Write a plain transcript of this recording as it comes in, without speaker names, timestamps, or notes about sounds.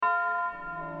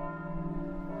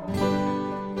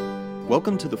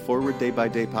Welcome to the Forward Day by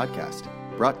Day podcast,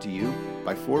 brought to you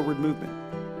by Forward Movement.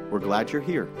 We're glad you're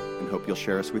here and hope you'll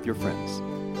share us with your friends.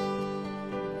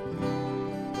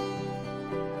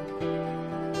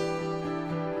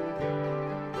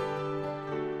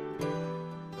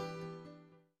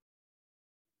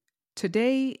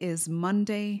 Today is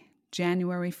Monday,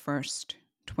 January 1st,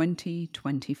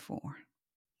 2024.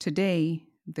 Today,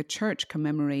 the Church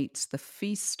commemorates the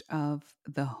Feast of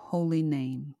the Holy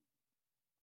Name.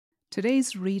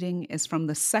 Today's reading is from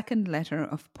the second letter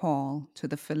of Paul to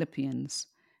the Philippians,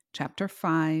 chapter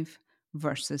 5,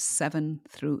 verses 7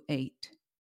 through 8.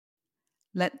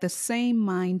 Let the same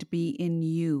mind be in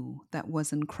you that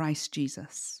was in Christ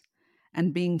Jesus,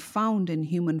 and being found in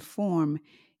human form,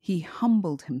 he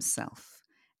humbled himself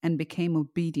and became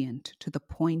obedient to the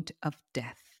point of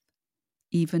death,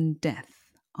 even death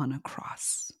on a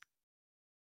cross.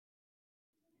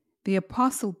 The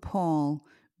Apostle Paul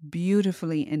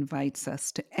beautifully invites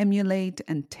us to emulate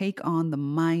and take on the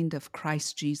mind of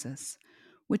Christ Jesus,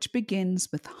 which begins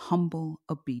with humble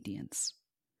obedience.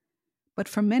 But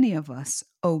for many of us,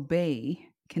 obey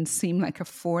can seem like a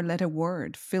four-letter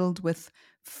word filled with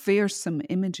fearsome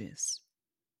images.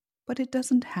 But it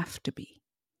doesn't have to be.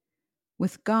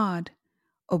 With God,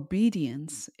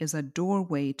 obedience is a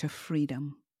doorway to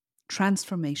freedom,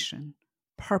 transformation,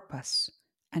 purpose,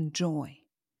 and joy.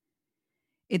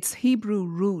 Its Hebrew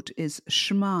root is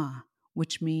shema,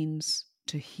 which means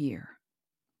to hear.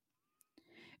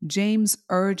 James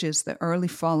urges the early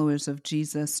followers of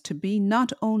Jesus to be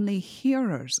not only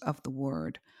hearers of the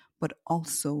word, but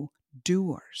also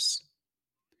doers.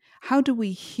 How do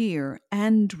we hear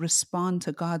and respond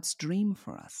to God's dream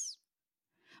for us?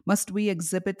 Must we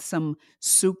exhibit some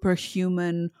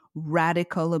superhuman,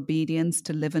 radical obedience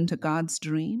to live into God's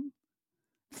dream?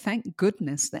 Thank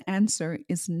goodness the answer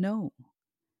is no.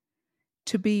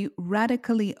 To be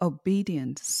radically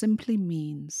obedient simply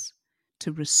means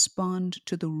to respond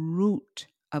to the root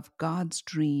of God's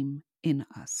dream in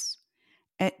us,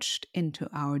 etched into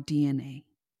our DNA.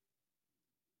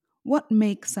 What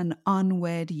makes an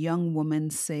unwed young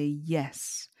woman say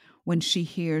yes when she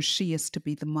hears she is to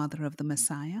be the mother of the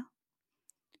Messiah?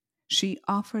 She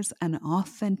offers an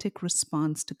authentic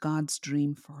response to God's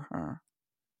dream for her.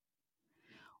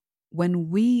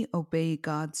 When we obey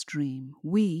God's dream,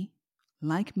 we,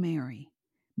 like Mary,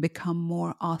 become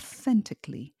more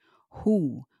authentically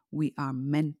who we are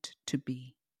meant to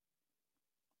be.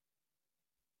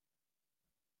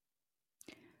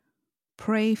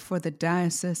 Pray for the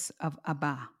Diocese of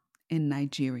Aba in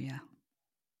Nigeria.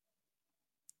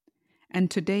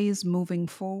 And today's moving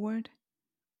forward,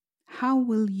 how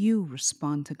will you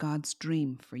respond to God's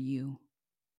dream for you?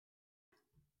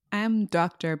 I'm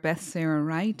Dr. Beth Sarah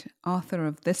Wright, author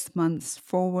of this month's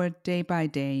Forward Day by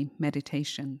Day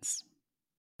Meditations.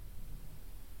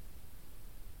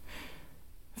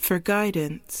 For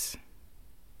guidance.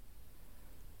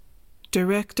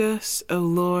 Direct us, O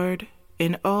Lord,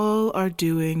 in all our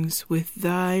doings with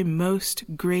thy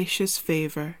most gracious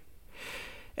favor,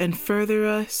 and further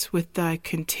us with thy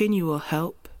continual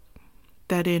help,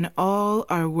 that in all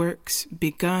our works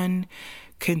begun,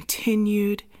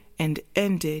 continued, and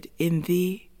ended in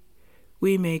thee,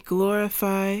 we may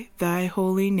glorify thy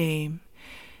holy name,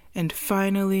 and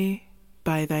finally,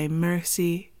 by thy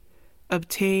mercy,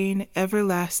 obtain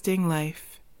everlasting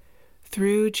life,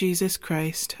 through Jesus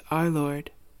Christ our Lord.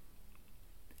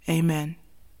 Amen.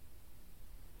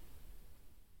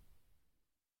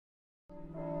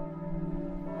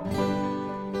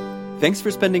 Thanks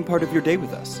for spending part of your day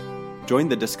with us. Join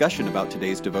the discussion about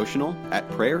today's devotional at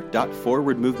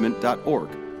prayer.forwardmovement.org,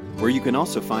 where you can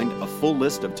also find a full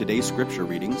list of today's scripture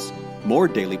readings, more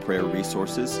daily prayer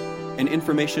resources, and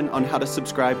information on how to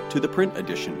subscribe to the print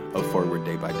edition of Forward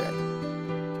Day by Day.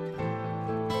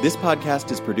 This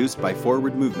podcast is produced by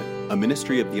Forward Movement, a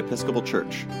ministry of the Episcopal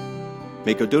Church.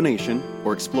 Make a donation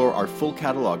or explore our full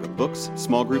catalog of books,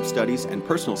 small group studies, and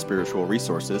personal spiritual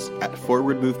resources at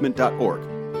forwardmovement.org.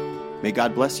 May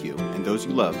God bless you and those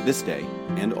you love this day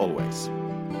and always.